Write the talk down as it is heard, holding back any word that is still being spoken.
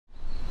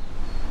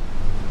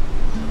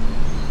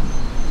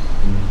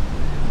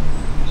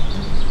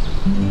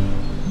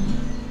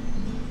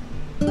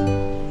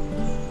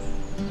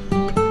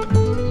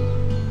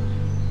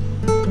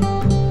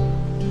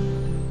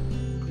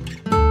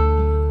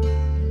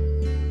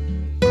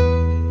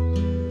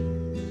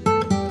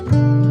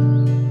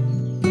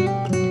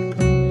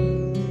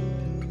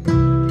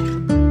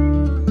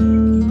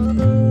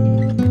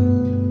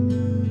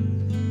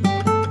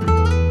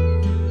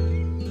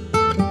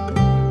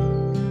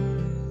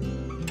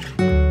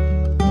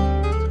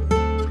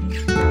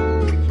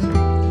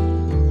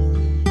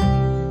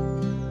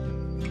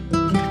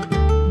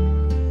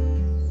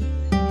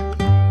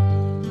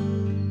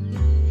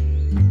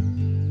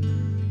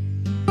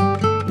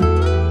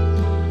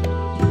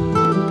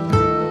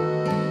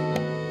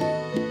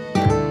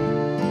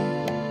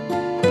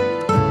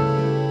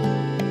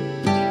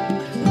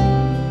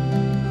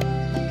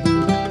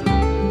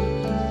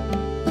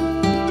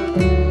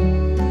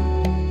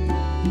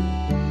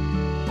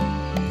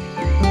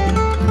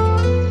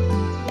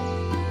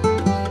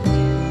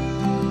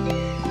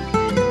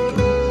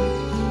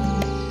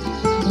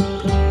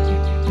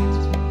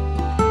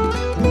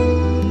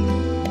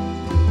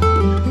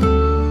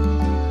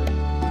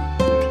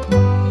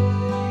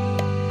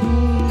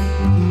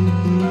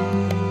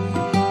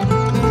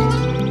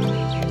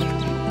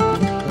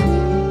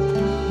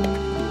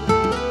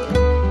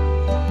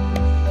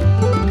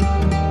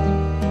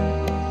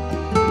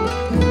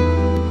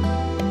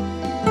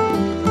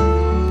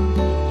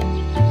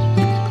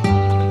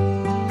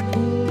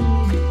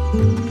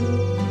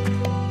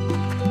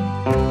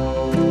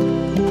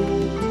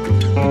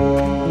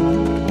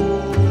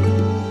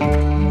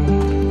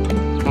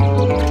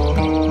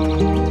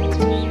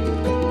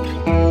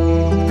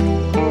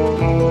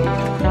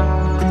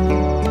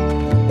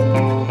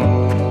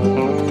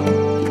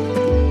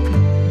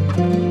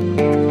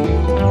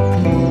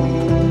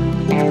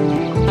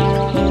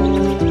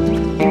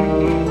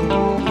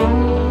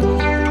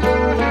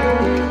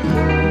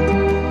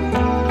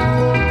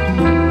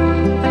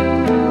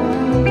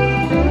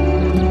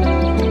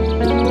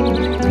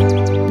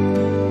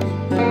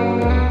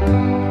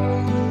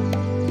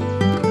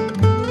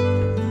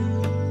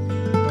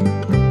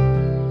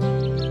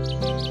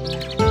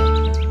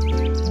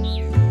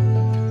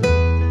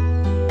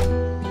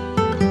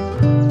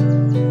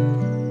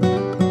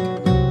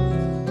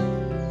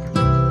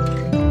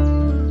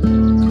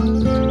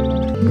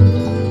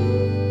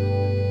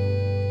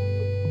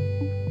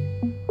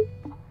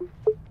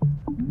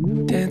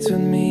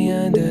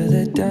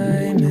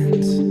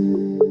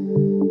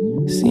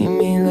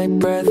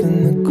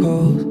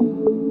cold.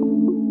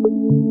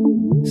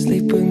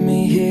 Sleep with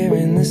me here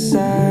in the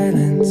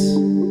silence.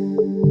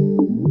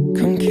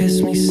 Come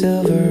kiss me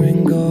silver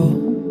and gold.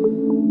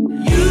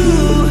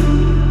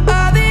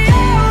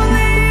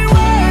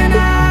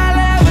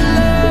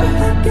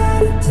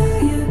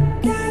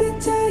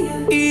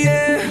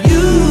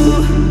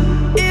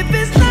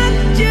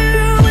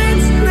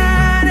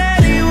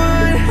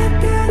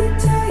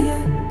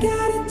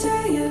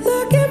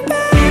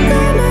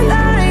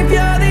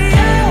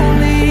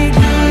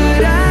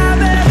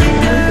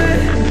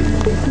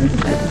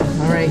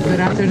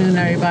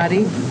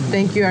 Everybody.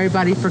 Thank you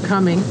everybody for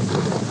coming.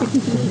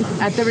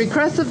 At the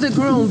request of the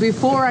groom,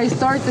 before I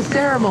start the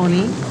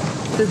ceremony,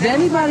 does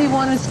anybody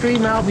want to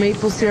scream out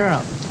maple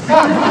syrup?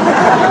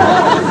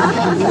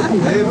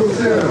 Maple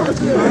syrup.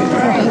 All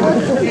right.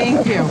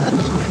 Thank you.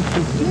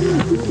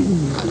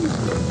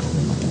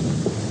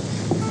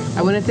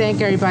 I want to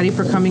thank everybody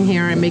for coming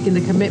here and making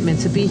the commitment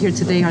to be here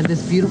today on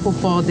this beautiful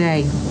fall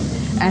day,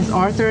 as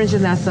Arthur and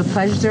Geeneza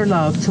pledge their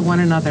love to one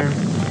another.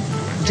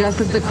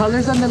 Just as the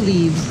colors of the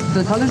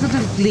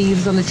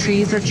leaves on the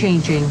trees are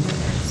changing,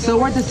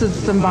 so are the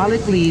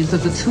symbolic leaves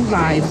of the two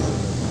lives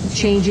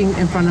changing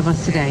in front of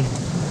us today.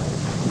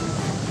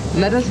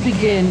 Let us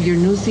begin your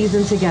new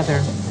season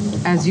together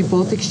as you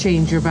both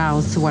exchange your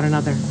vows to one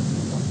another.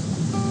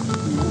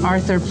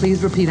 Arthur,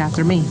 please repeat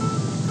after me.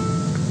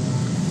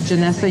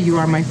 Geeneza, you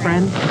are my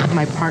friend,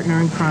 my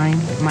partner in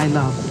crime, my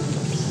love.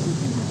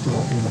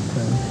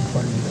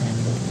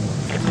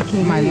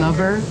 My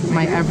lover,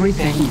 my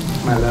everything.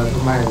 My love,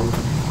 my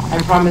everything. I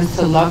promise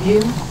to love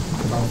you,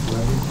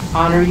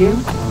 honor you,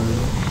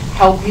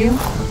 help you,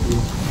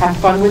 have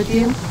fun with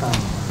you,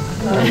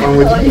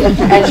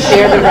 and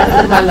share the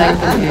rest of my life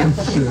with you.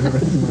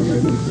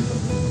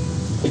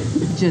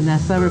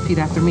 Geeneza, repeat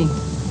after me.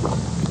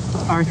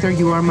 Arthur,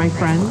 you are my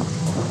friend,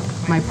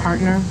 my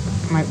partner,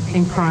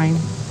 in crime,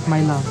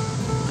 my love.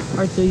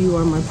 Arthur, you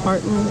are my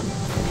partner.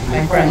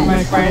 My friend.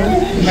 My friend.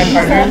 My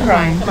partner in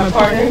crime. My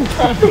partner.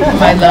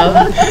 My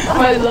love.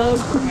 My love.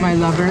 My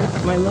lover.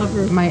 My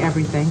lover. My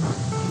everything.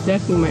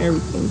 Definitely my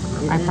everything.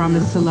 I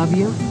promise to love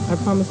you. I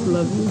promise to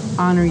love you.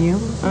 Honor you.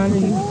 Honor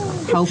you.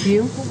 Help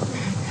you.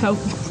 Help.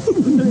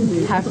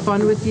 Have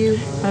fun with you.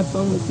 Have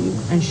fun with you.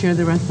 And share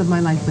the rest of my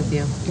life with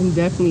you. And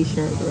definitely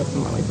share the rest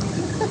of my life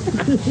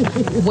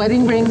with you.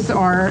 Wedding rings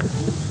are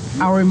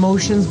our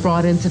emotions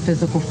brought into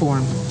physical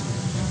form.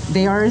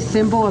 They are a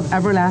symbol of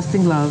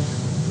everlasting love,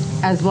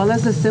 as well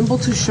as a symbol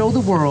to show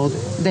the world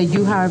that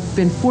you have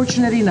been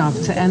fortunate enough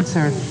to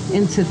enter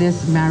into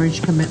this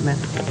marriage commitment.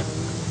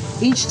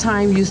 Each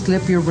time you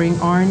slip your ring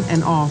on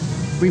and off,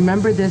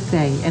 remember this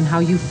day and how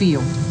you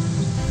feel.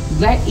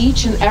 Let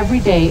each and every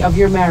day of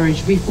your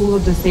marriage be full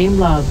of the same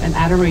love and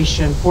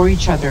adoration for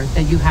each other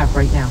that you have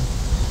right now.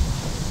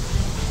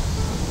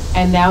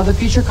 And now the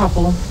future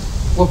couple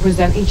will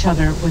present each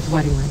other with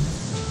wedding rings.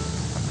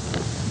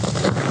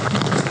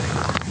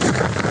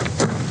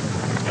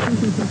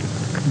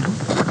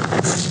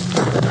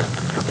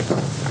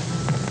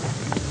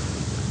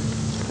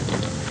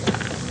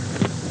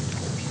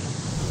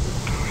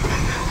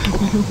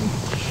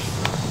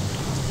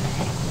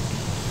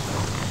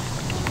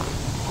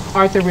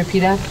 Arthur,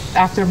 repeat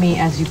after me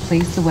as you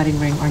place the wedding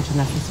ring on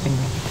Geeneza's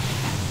finger.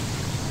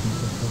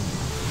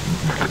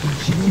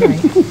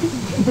 Right.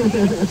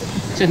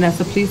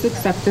 Geeneza, please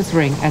accept this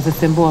ring as a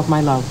symbol of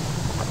my love.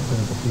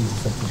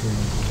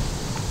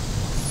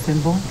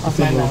 Symbol of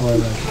my love.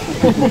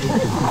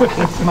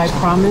 It's my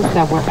promise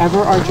that wherever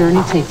our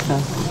journey takes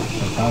us,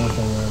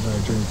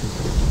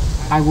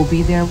 I will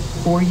be there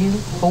for you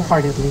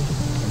wholeheartedly.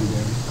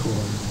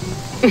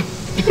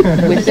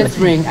 With this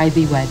ring, I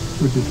thee wed.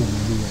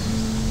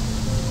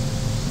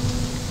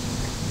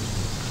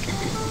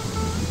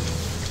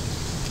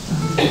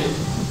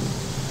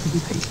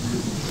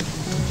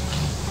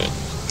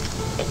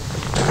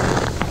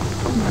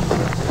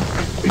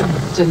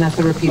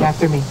 Geeneza, repeat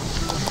after me.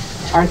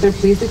 Arthur,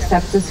 please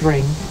accept this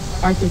ring.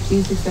 Arthur,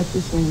 please accept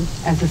this ring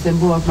as a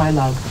symbol of my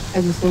love.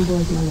 As a symbol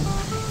of my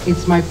love.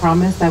 It's my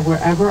promise that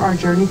wherever our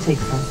journey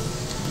takes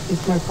us,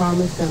 it's my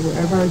promise that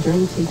wherever our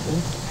journey takes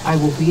us, I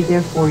will be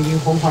there for you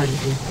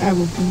wholeheartedly. I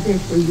will be there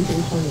for you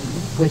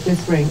wholeheartedly. With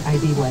this ring, I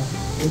thee wed.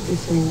 With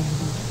this ring, I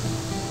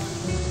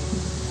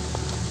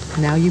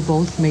thee. Now you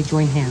both may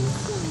join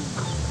hands.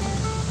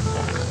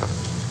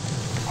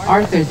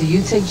 Arthur, do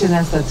you take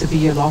Geeneza to be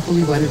your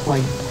lawfully wedded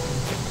wife?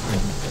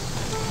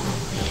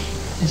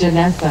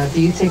 Geeneza,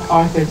 do you take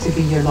Arthur to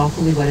be your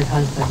lawfully wedded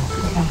husband?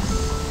 Yes.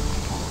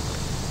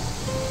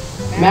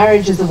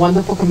 Marriage is a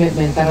wonderful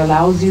commitment that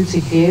allows you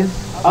to give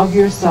of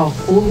yourself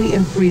fully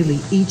and freely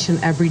each and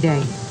every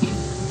day.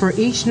 For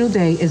each new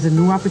day is a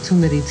new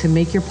opportunity to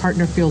make your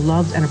partner feel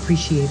loved and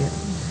appreciated,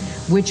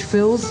 which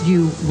fills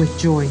you with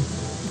joy.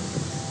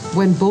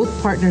 When both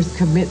partners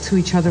commit to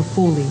each other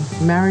fully,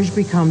 marriage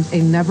becomes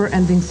a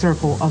never-ending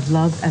circle of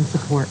love and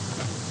support.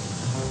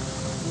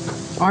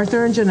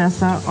 Arthur and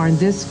Geeneza, on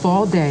this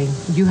fall day,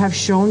 you have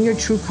shown your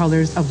true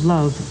colors of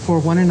love for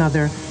one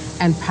another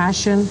and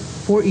passion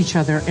for each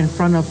other in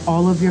front of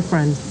all of your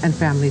friends and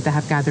family that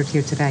have gathered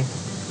here today.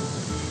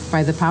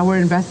 By the power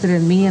invested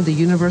in me and the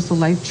Universal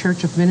Life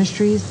Church of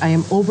Ministries, I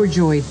am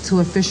overjoyed to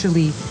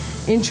officially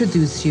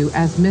introduce you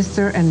as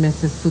Mr. and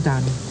Mrs.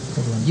 Paduani.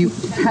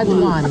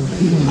 Paduani.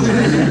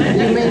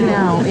 You may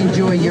now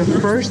enjoy your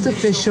first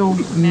official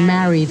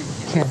married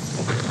kiss.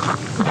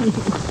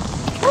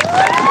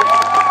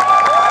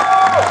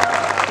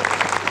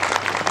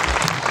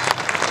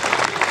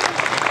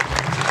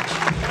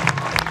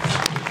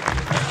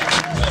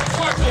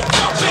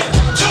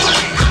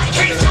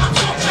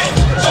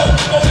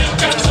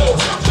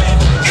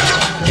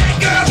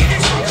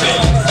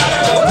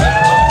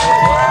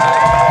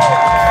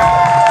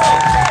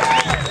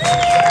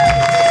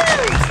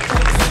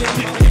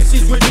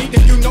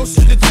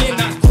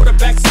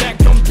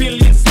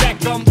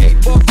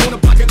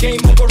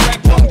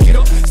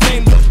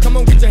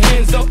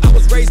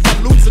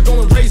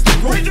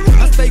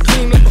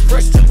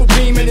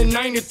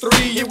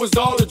 It was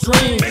all a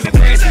dream. Pass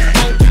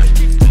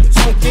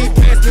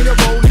me the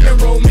roll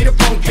and roll me the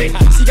funky.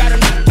 She got a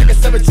knock like a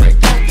 7-tray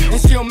pump,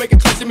 and she'll make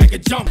it cause she make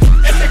it jump.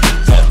 And they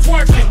talk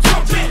twerking,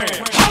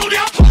 jumping. Hold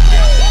up.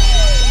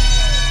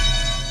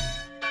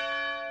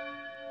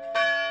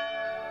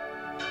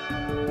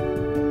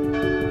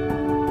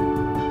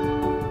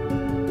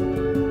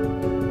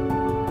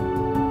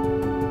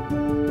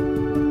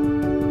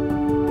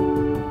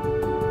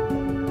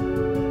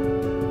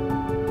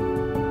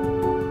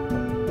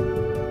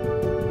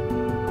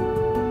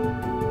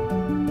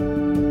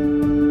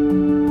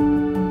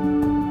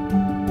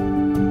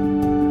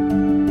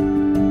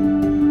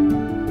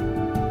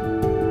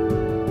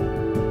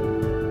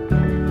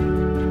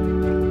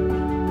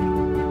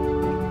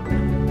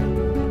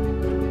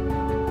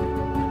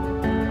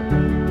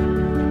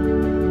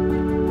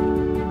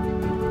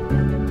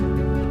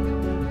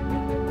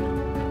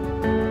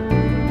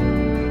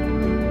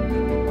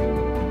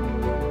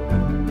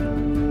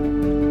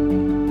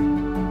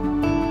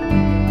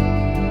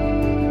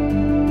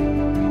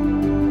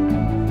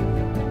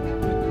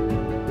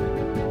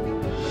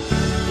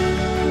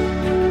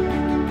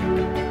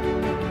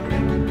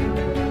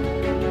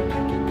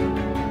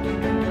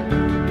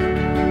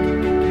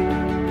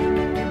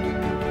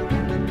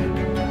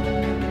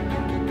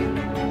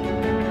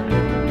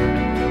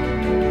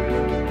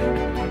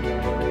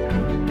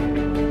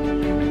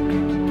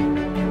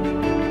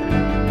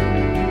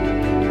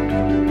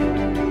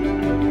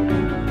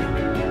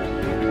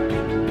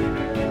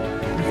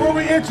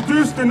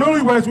 Introduce the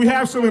newlyweds, we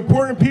have some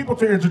important people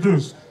to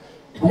introduce.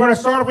 We're going to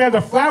start off, we have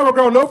the flower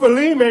girl,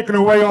 Novaline, making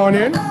her way on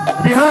in.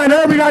 Behind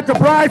her, we got the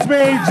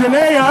bridesmaid,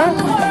 Geeneza.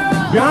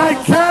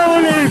 Behind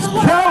Carolyn is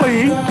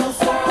Kelly.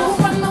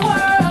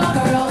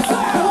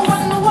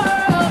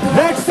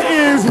 Next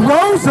is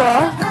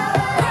Rosa.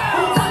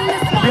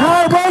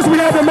 Behind Rosa, we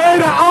have the maid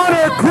of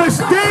honor,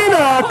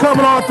 Christina,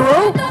 coming on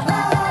through.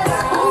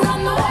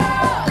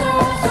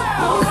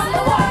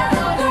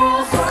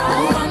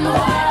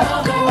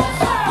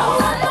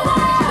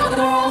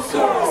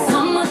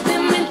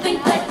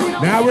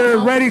 Now we're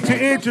ready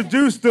to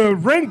introduce the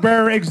ring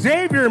bearer,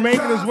 Xavier,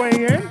 making his way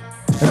in.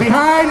 And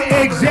behind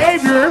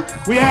Xavier,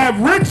 we have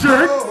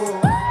Richard,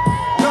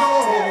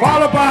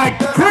 followed by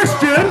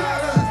Christian.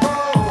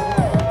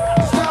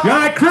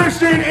 Behind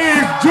Christian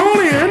is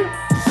Julian.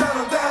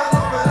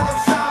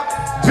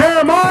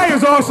 Jeremiah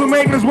is also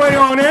making his way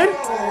on in.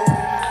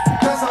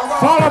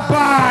 Followed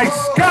by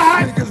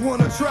Scott.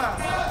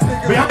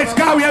 Behind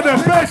Scott, we have the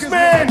best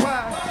man,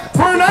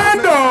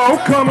 Fernando,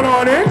 coming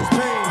on in.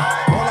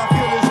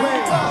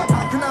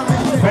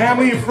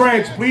 Family and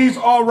friends, please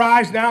all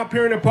rise now,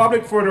 appearing in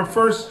public for the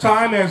first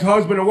time as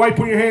husband and wife.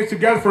 Put your hands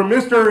together for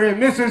Mr. and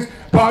Mrs.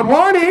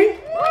 Paduani.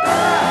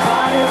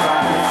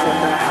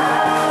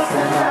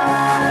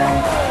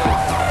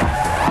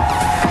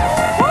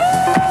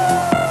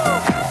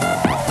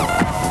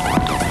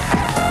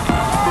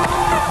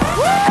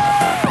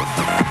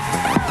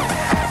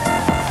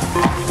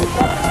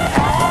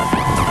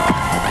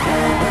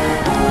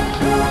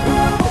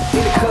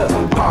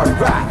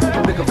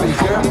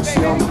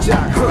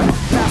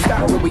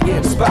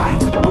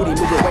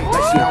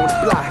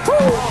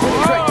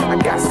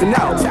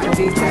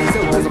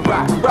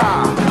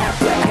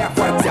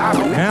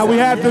 Now we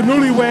have the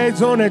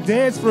newlyweds on a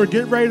dance floor.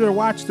 Get ready to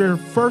watch their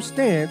first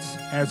dance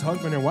as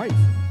husband and wife.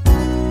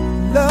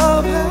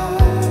 Love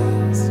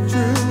has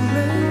truly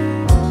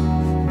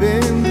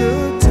been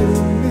good to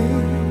me.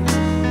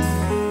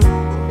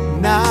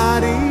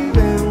 Not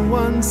even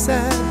one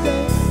sad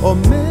day or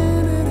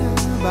minute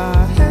have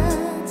I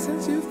had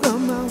since you've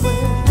come my way.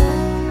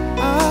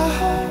 I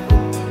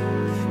hope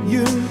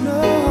you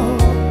know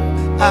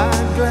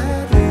I'd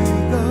gladly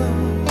go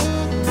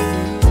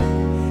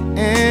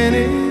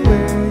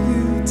anywhere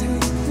you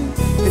take me.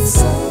 It's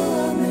so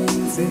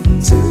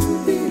amazing to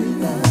be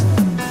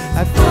loved.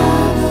 I'd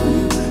follow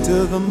you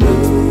to the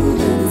moon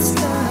and the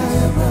sky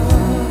above.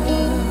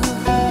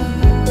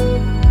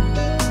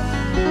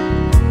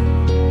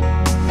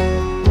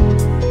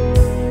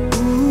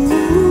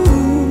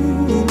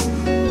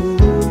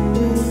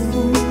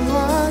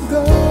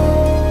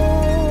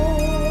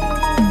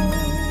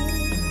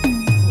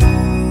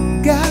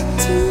 Got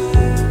to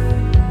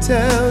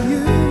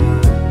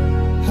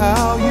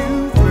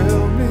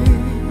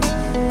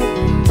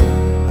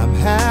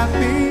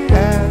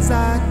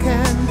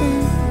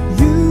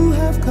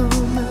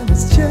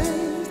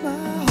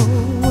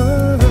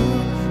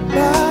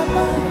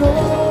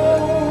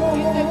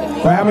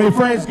Family and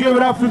friends, give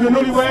it up for the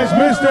newlyweds,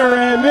 Mr.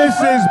 and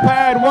Mrs.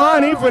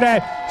 Paduani, for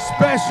that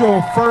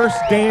special first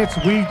dance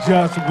we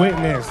just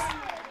witnessed.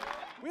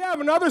 We have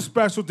another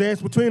special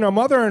dance between our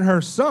mother and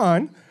her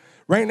son.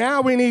 Right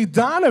now, we need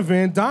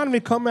Donovan.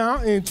 Donovan, come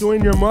out and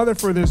join your mother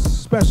for this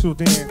special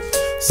dance.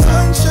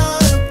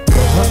 Sunshine,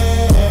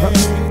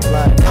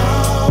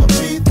 I'll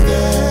be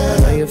there.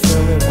 How you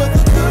feeling? When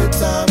the good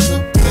times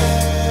are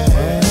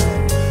bad,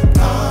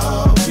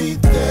 I'll be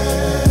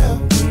there.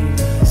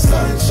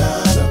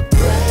 Sunshine or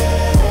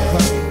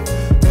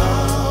rain,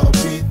 I'll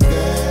be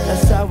there.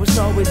 That's how it's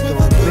always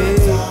gonna be.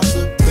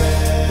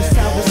 That's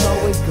how it's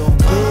always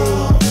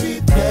gonna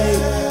be.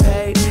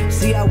 Hey,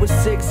 see, I was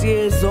 6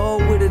 years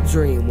old with a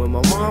dream when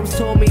my moms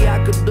told me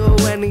I could do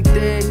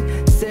anything.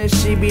 Said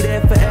she'd be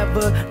there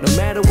forever, no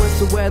matter what's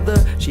the weather.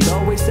 She'd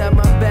always have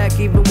my back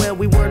even when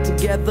we weren't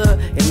together.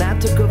 And I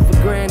took her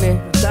for granted,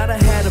 thought I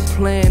had a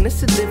plan.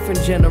 It's a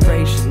different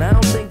generation, I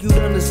don't think you'd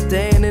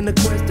understand. In the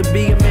quest to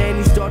be a man,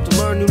 you start to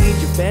learn you need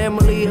your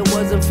family. It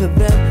wasn't for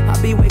them, I'd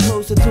be way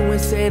closer to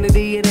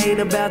insanity. It ain't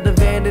about the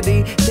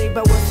vanity, think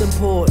about what's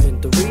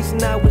important. The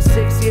reason I was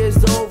 6 years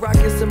old,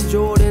 rocking some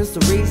Jordans. The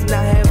reason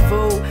I had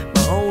food,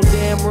 my own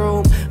damn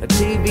room, a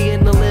TV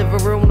in the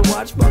living room to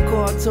watch my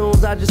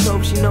cartoons. I just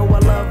hope she know I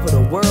love her,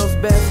 the world's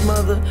best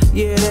mother.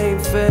 Yeah, it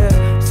ain't fair,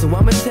 so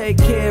I'ma take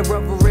care of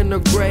her in her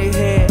gray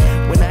hair.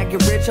 When I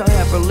get rich, I'll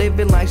have her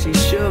living like she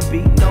should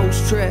be. No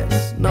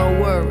stress, no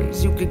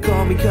worries, you can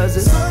call me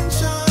cousin.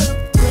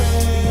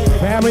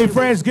 Family and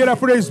friends, get up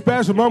for this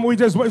special moment we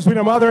just witnessed between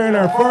a mother and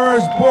her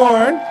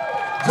firstborn,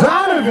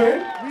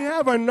 Donovan. We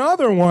have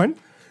another one.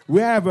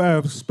 We have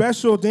a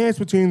special dance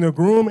between the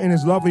groom and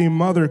his lovely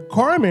mother,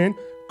 Carmen.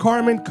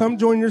 Carmen, come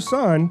join your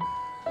son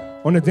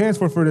on the dance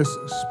floor for this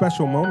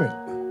special moment.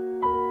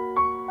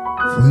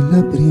 Fue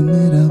la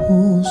primera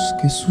voz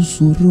que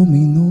susurró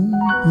mi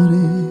nombre.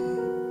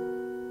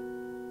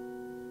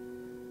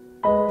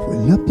 Fue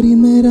la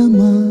primera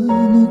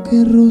mano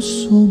que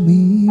rozó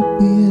mi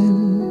piel.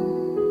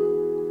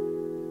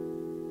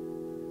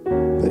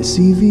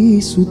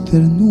 Percibí su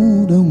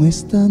ternura aún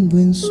estando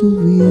en su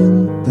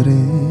vientre.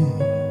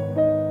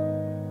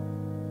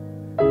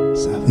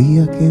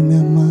 Sabía que me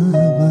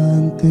amaba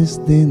antes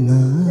de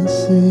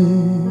nacer.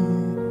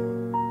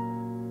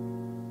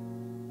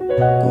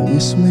 Con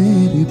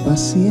esmero y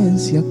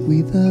paciencia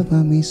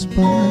cuidaba mis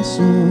pasos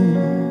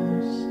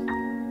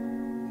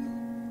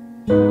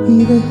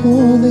y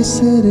dejó de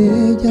ser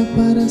ella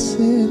para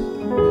ser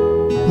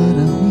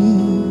para mí.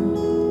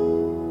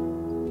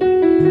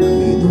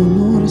 Mi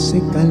dolor se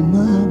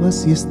calmaba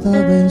si estaba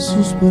en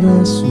sus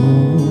brazos.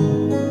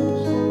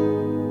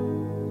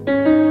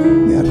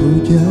 Me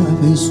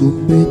arrullaba en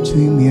su pecho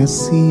y me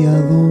hacía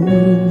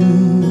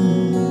dormir.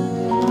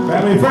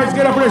 Family and friends,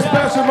 get up for this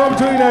special moment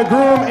between the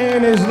groom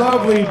and his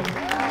lovely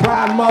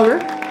proud mother.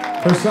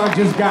 Her son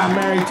just got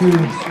married to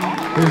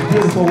his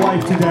beautiful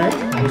wife today.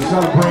 We're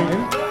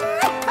celebrating.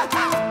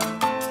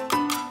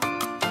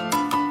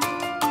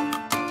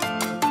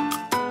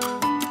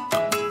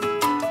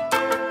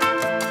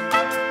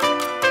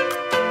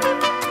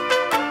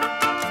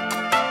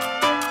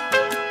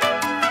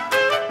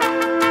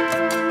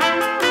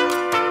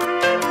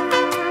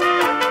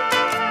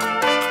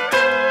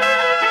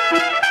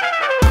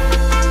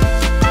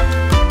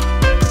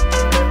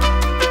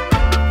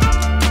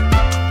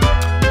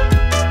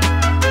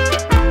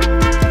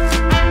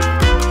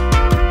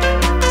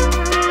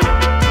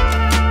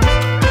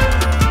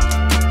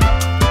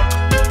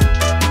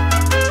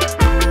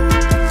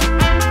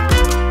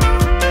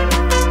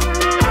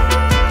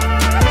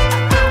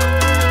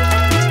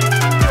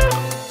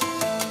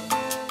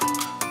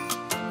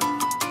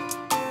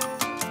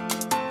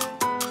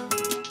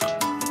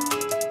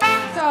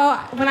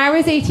 When I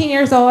was 18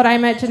 years old, I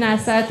met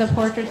Geeneza at the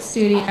portrait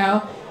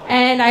studio,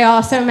 and I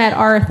also met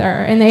Arthur,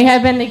 and they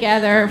have been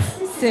together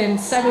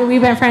since, I mean,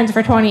 we've been friends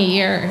for 20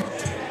 years.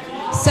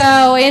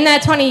 So in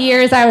that 20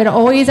 years, I would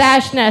always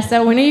ask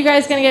Geeneza, when are you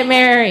guys going to get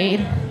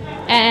married?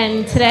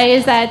 And today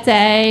is that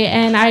day,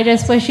 and I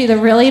just wish you the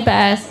really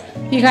best.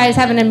 You guys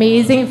have an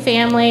amazing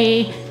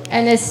family,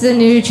 and this is a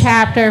new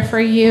chapter for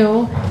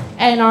you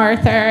and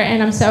Arthur,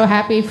 and I'm so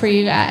happy for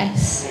you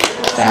guys.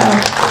 So.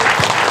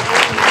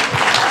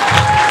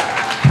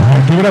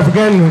 Give it up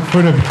again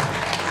for the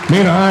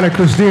maid of honor,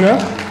 Christina.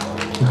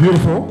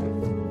 Beautiful.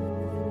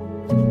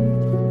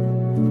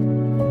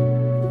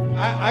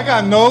 I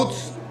got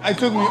notes. It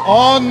took me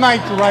all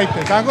night to write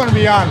this. I'm going to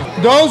be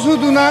honest. Those who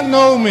do not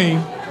know me,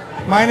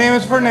 my name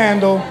is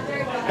Fernando.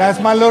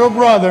 That's my little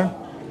brother.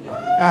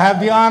 I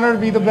have the honor to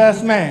be the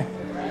best man.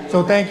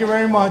 So thank you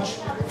very much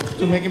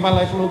for making my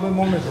life a little bit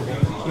more miserable.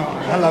 No,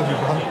 I love you,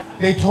 brother.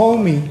 They told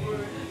me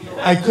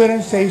I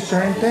couldn't say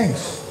certain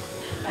things.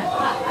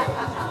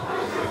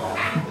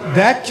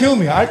 That killed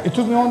me. It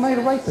took me all night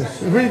to write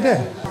this. It really did.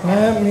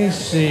 Let me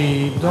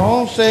see.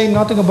 Don't say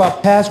nothing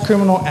about past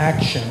criminal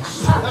actions.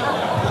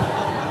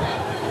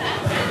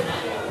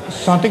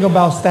 Something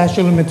about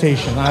statute of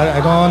limitation. I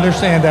don't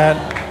understand that.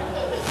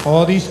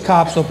 All these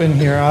cops up in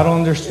here, I don't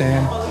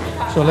understand.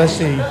 So let's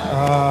see.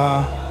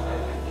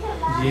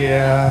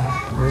 Yeah.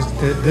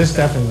 This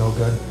definitely no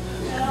good.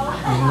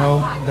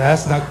 No,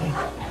 that's not.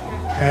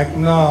 Heck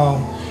no.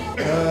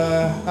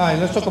 All right,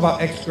 let's talk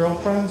about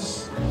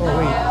ex-girlfriends. Oh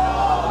wait.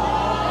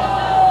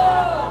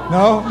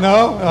 No.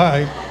 All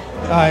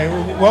right.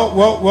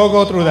 We'll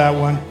go through that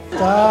one.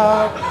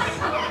 Stop.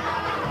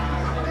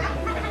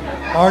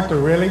 Arthur,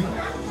 really?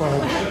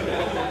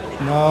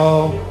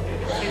 No.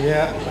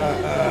 Yeah.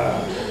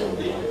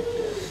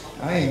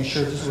 I ain't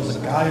sure this was a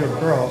guy or a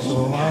girl,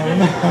 so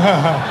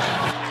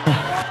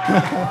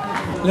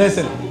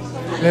listen.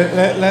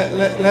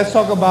 Let's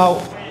talk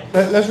about.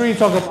 Let's really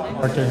talk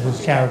about Arthur,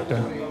 his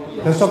character.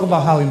 Let's talk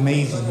about how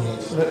amazing he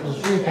is. Let's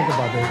really think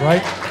about this,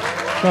 right?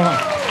 Come on.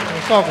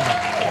 Let's talk about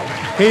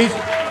it.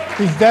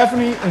 He's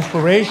definitely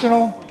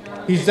inspirational.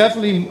 He's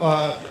definitely.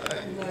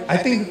 I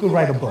think he could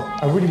write a book.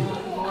 I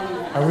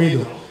really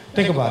do.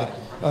 Think about it.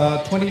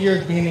 20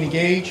 years being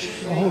engaged.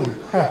 Holy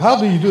crap! How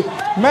do you do it?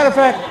 Matter of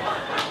fact,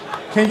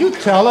 can you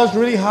tell us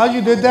really how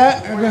you did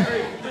that?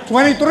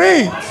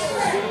 23.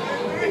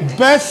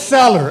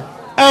 Bestseller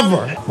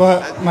ever.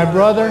 But my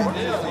brother,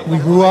 we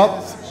grew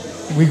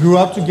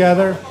up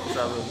together.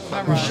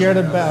 We shared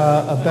a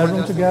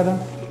bedroom together.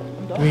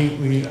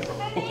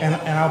 And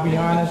I'll be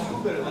honest,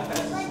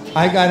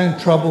 I got in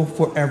trouble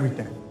for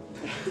everything.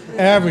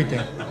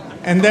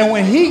 And then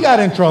when he got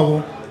in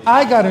trouble,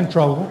 I got in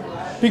trouble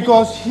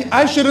because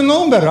I should have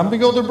known better. I'm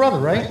the older brother,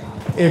 right?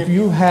 If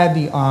you had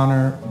the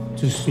honor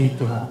to speak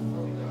to him,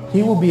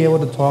 he will be able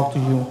to talk to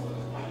you.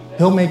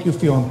 He'll make you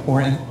feel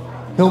important.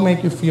 He'll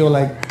make you feel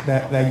like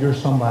that you're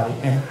somebody,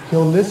 and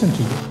he'll listen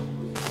to you.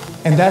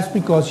 And that's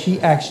because he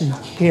actually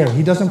cares.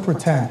 He doesn't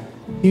pretend.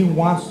 He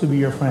wants to be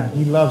your friend.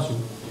 He loves you.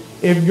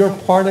 If you're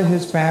part of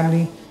his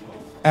family,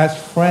 as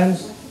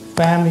friends,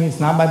 family, it's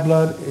not by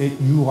blood,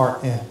 you are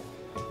in.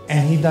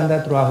 And he done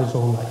that throughout his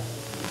whole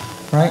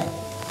life, right?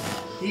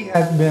 He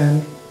has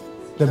been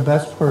the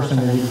best person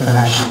that you can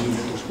actually meet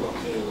in this world.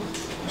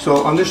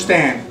 So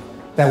understand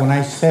that when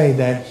I say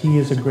that he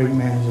is a great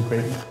man, he's a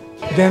great man.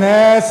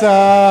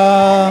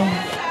 Geeneza.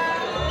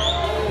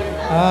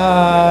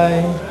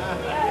 Hi.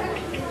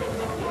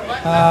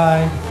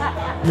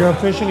 You're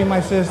officially my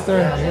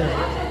sister.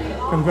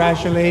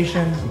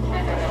 Congratulations.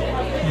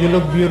 You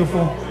look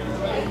beautiful.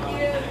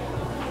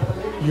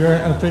 You're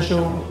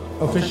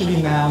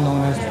officially now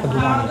known as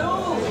Paduani.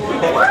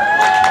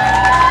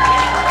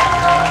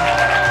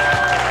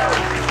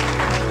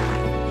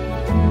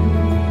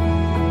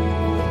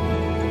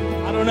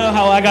 I don't know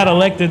how I got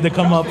elected to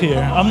come up here.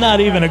 I'm not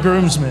even a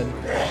groomsman.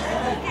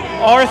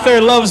 Arthur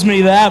loves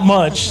me that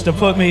much to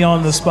put me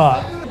on the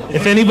spot.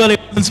 If anybody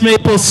wants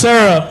maple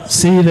syrup,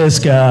 see this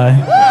guy.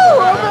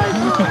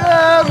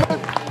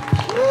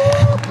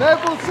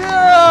 Maple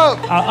syrup!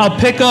 I'll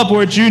pick up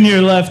where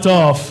Junior left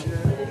off,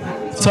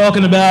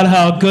 talking about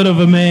how good of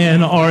a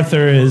man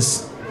Arthur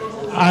is.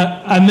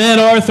 I met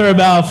Arthur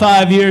about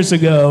 5 years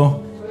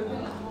ago,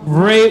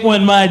 right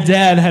when my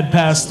dad had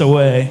passed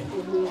away.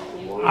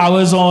 I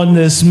was on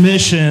this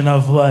mission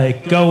of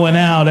like going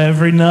out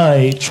every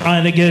night,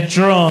 trying to get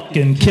drunk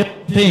and kill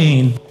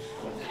pain.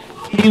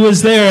 He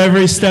was there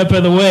every step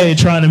of the way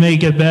trying to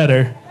make it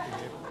better.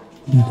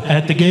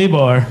 At the gay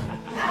bar.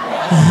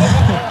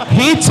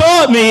 He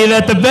taught me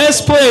that the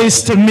best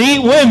place to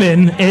meet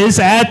women is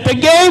at the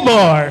gay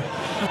bar.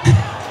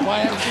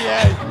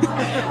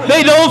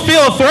 They don't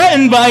feel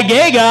threatened by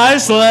gay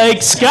guys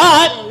like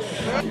Scott.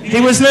 He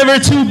was never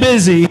too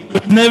busy,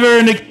 never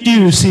an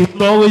excuse. He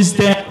was always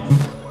down.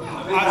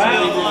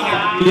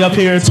 I'll be up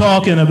here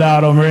talking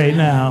about him right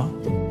now.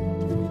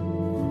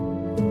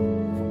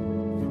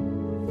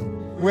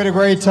 We had a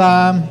great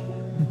time,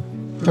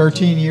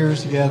 13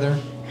 years together.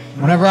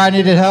 Whenever I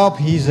needed help,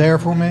 he's there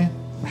for me.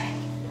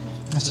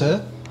 That's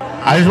it.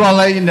 I just want to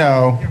let you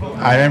know,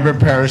 I didn't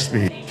prepare a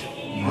speech,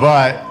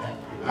 but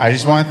I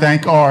just want to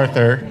thank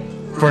Arthur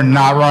for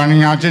not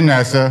running out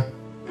Geeneza,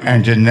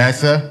 and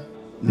Geeneza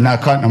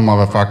not cutting a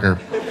motherfucker.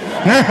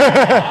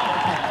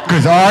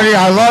 Because Artie,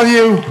 I love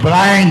you, but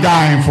I ain't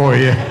dying for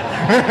you.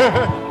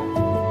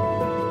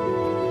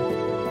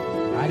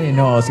 I didn't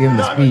know I was giving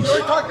the speech.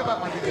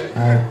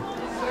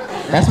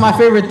 That's my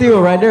favorite deal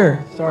right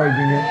there. Sorry,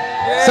 Junior.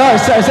 Sorry,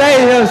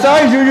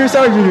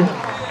 Junior.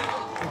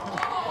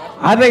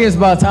 I think it's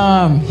about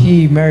time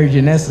he married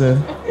Geeneza.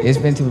 It's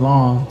been too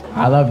long.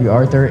 I love you,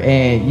 Arthur.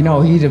 And, you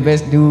know, he's the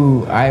best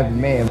dude I ever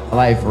met in my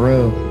life, for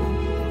real.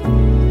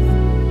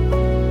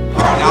 All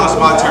right, now it's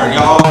my turn.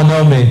 Y'all all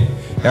know me.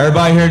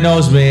 Everybody here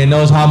knows me and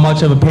knows how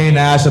much of a pain in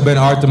the ass I've been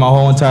to Arthur my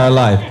whole entire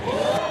life.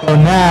 So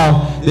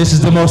now, this is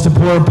the most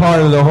important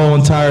part of the whole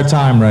entire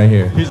time right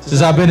here.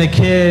 Since I've been a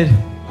kid,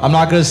 I'm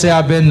not going to say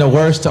I've been the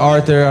worst to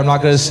Arthur. I'm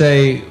not going to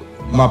say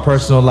my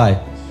personal life.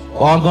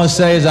 All I'm going to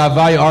say is I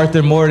value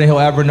Arthur more than he'll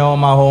ever know in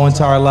my whole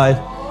entire life.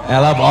 And I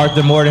love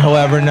Arthur more than he'll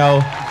ever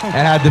know.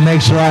 And I had to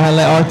make sure I had to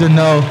let Arthur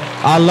know,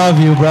 I love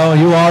you, bro.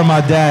 You are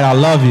my dad. I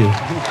love you.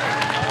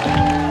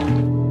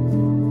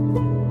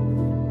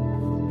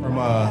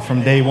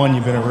 From day one,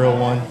 you've been a real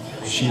one.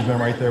 She's been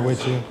right there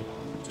with you.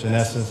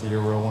 Geeneza, you're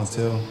a real one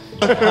too.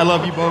 I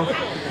love you both.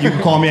 You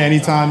can call me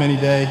anytime, any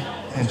day.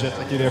 And just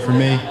like you're there for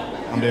me,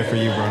 I'm there for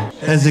you, bro.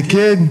 As a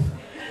kid,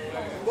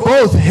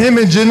 both him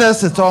and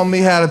Geeneza taught me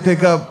how to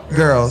pick up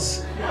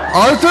girls.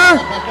 Arthur,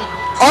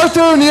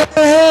 on the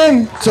other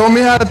hand, told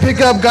me how to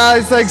pick up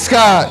guys like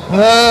Scott.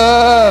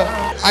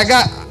 I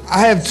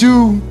have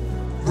two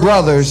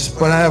brothers,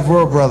 but I have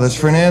real brothers,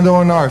 Fernando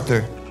and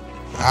Arthur.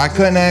 I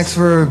couldn't ask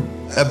for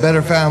a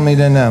better family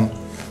than them.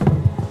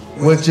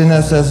 With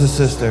Geeneza as a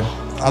sister.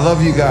 I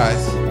love you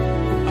guys.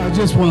 I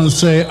just want to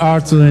say,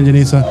 Arthur and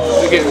Geeneza,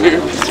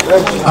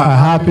 a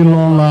happy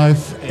long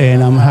life,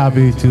 and I'm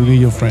happy to be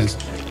your friends.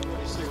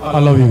 I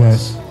love you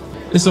guys.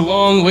 It's a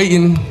long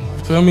waiting,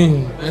 feel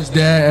me? Best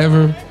dad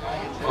ever.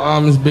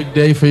 It's a big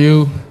day for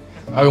you.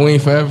 I've been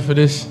waiting forever for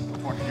this.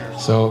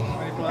 So,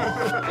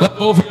 love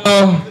both of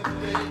y'all.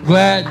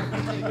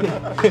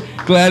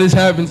 Glad it's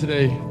happened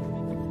today.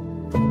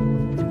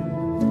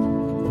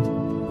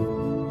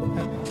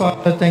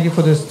 Father, thank you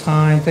for this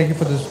time. Thank you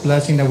for this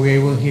blessing that we're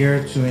able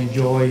here to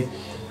enjoy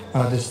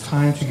this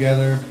time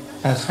together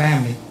as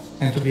family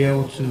and to be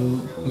able to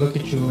look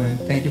at you and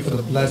thank you for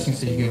the blessings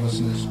that you give us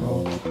in this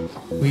world.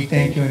 We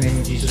thank you in the name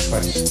of Jesus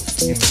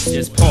Christ. Amen.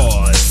 Just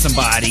pause.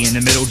 Somebody in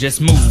the middle just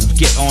move.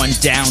 Get on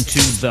down to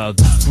the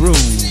groove.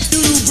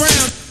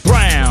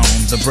 Brown,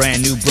 the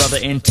brand new brother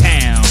in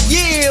town.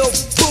 Yeah,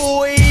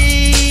 boy.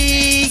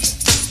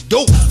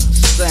 Dope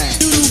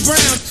sound.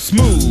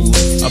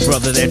 Smooth, a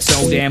brother that's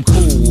so damn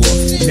cool.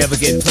 Never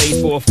get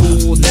played for a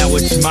fool. Now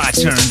it's my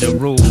turn to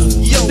rule.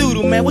 Yo,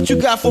 Doodle, man, what you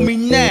got for me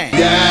now?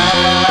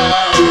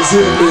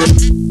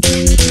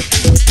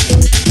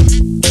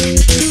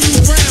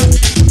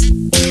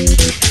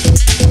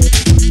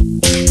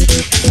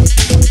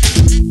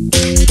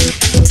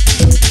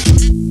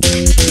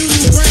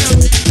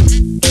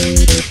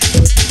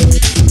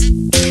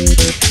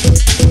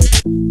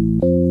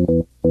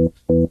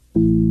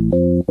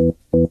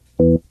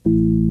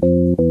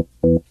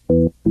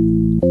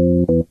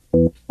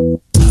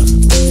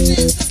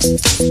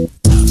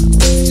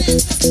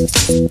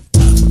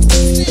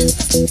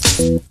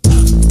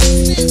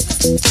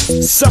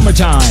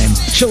 Summertime,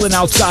 chilling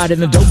outside in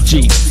the dope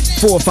Jeep.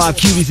 4 or 5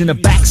 cuties in the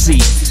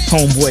backseat.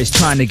 Homeboys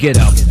trying to get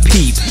a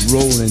peep.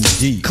 Rolling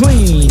deep.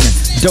 Clean,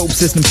 dope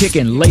system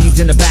kicking. Ladies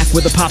in the back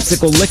with a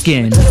popsicle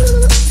licking.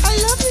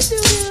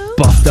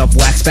 Buffed up,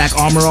 wax back,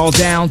 armor all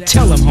down.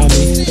 Tell him,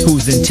 homie,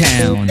 who's in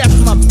town. That's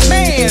my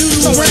man.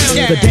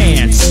 The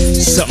dance,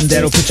 something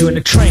that'll put you in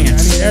a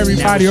trance. I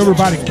need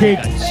everybody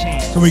cake,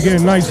 so we get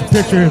a nice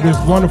picture of this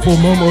wonderful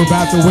moment we're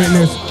about to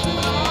witness.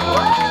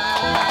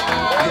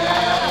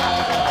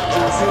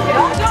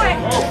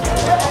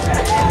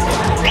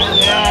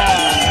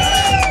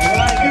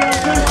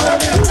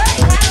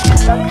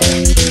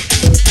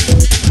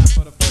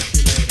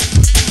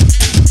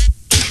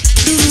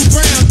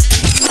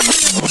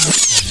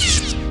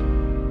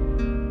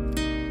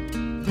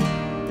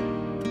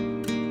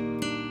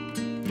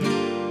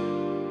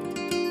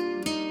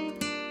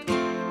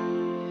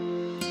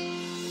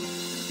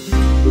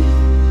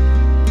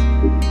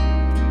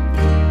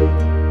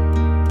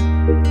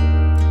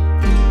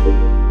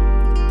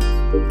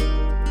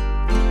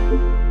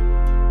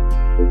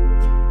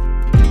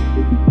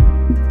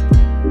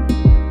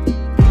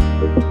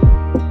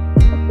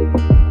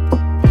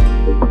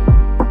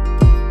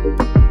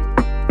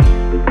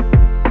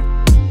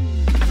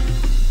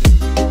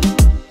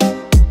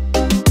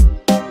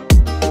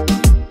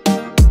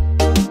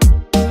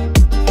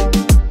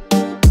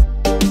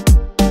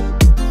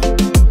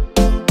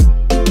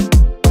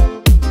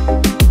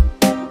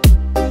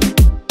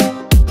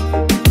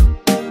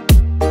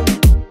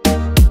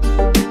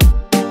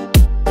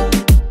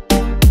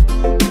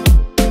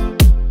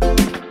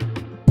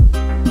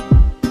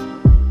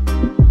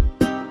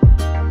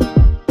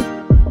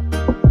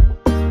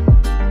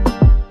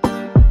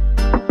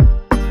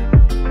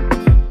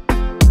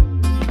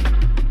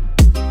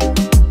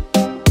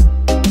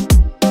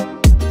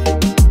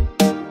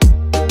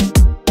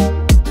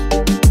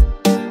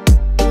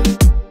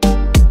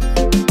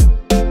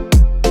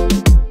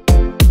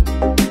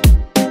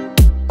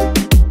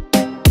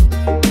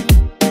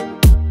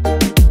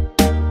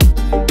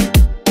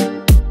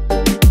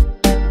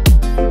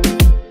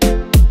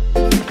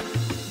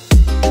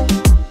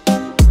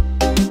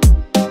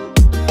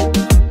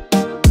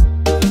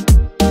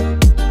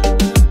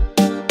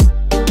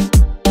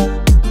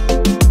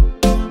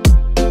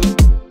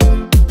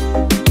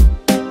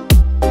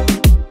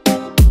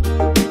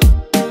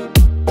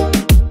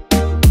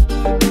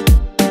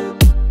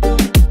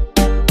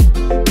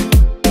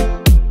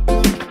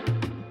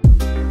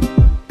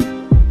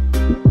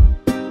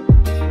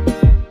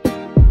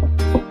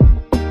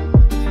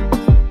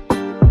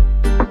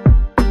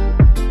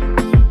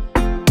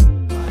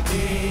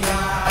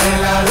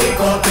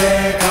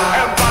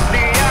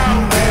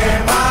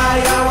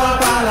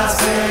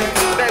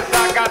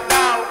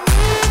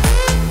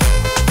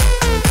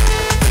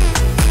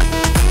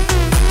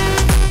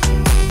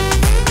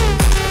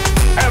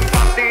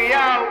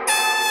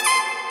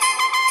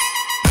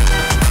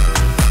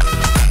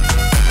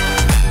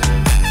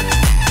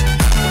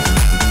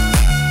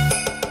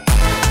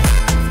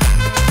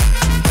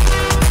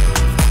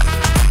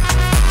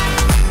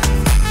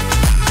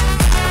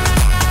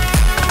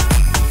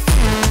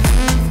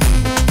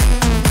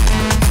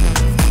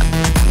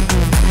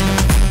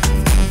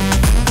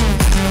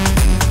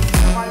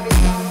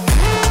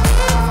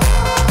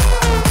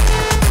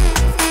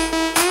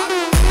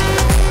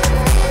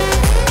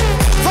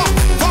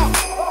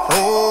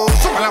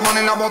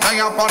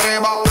 María para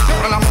arriba,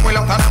 siempre la móvil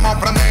la tenemos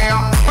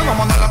prendida. Vamos a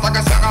mandarla hasta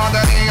que se haga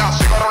batería.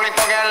 Sigo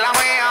rolito que es la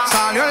mía.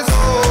 Salió el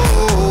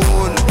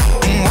sol,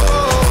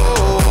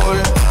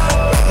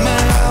 me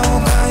la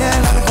boca y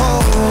el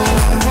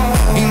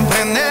alcohol,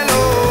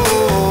 impréndelo.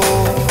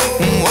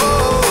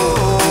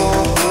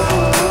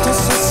 Esto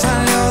se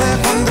salió de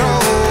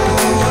control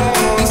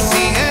y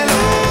síguelo.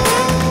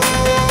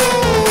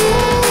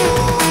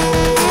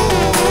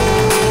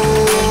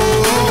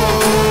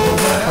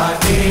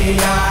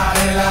 Patilla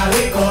en la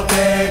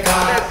discoteca,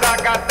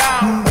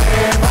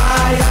 beba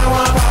y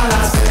agua para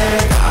la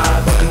seca.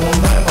 Todo el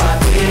mundo en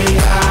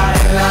patilla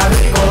en la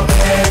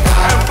discoteca.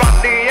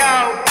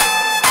 Empatillao.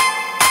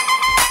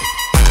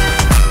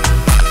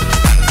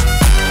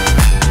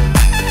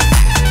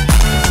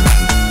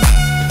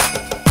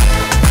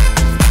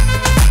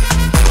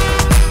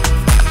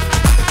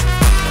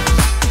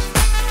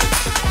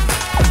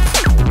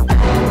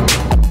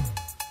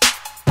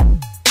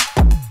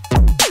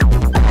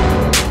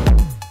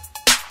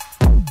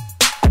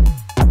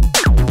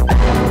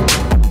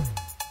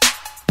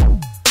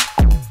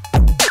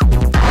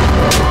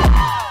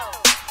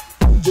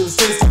 Just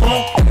get some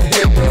funk and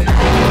hit me.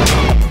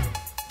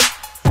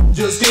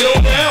 Just get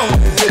on down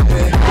and hit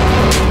me.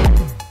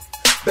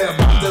 Bam,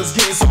 I'm just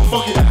getting so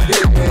funky and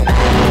hit me.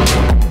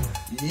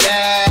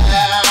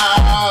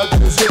 Yeah,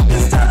 just hit me.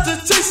 It's time to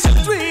chase your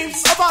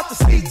dreams about the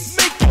seats.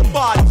 Make your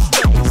body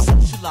sway,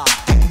 socialize.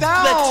 Get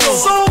down. Let your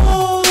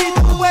soul lead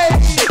the way.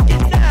 Shake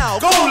it now.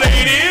 Go,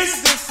 ladies.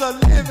 It's a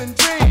living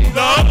dream.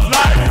 Love,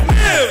 life,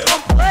 live.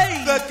 Come play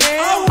the game.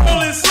 Our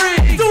world is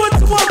free. Do it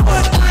to 1, 2,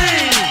 3.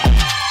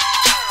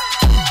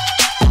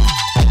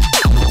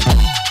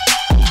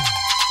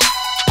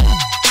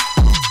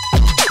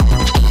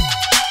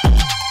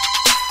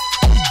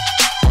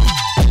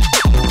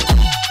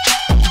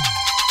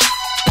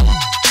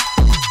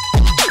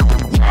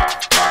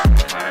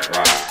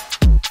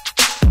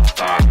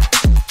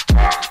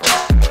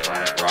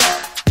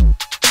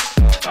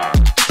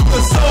 The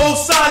soul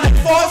sonic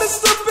force. It's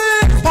the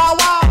big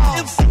power.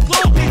 MC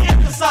Globee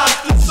emphasize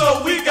this, so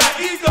we got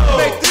ego.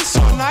 Make this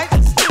your night.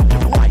 It's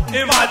right.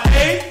 In my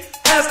day,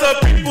 as the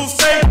people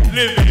say,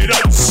 live it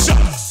up,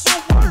 shucks.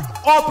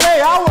 Or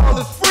play, our world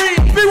is free.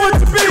 Be what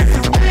you be.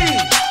 It's me.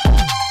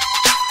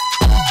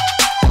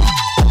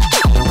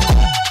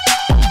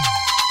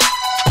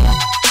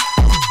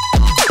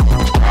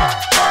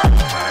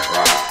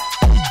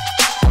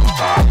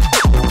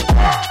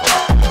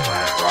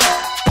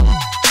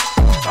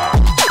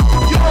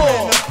 You're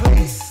in a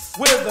place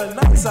where the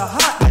nights are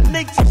hot and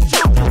nature's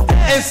children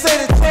dance. And say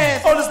the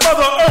chance on this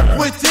mother earth,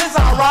 which is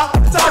our rock.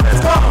 Time has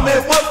come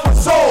and what's for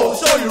soul.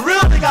 Show you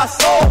really got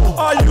soul.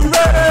 Are you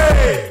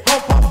ready?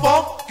 Pump, pump,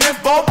 pump, get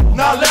bump.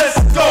 Now let's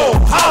go.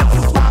 House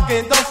is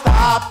rocking, don't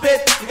stop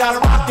it. You gotta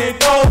rock it,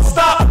 don't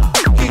stop.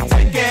 Keep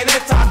taking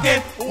and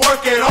talking,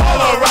 working all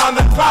around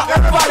the clock.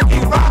 Everybody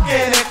keep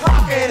rocking and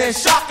clocking and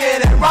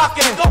shocking and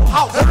rocking. Go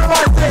house.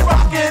 Everybody stay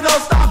rocking,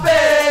 don't stop.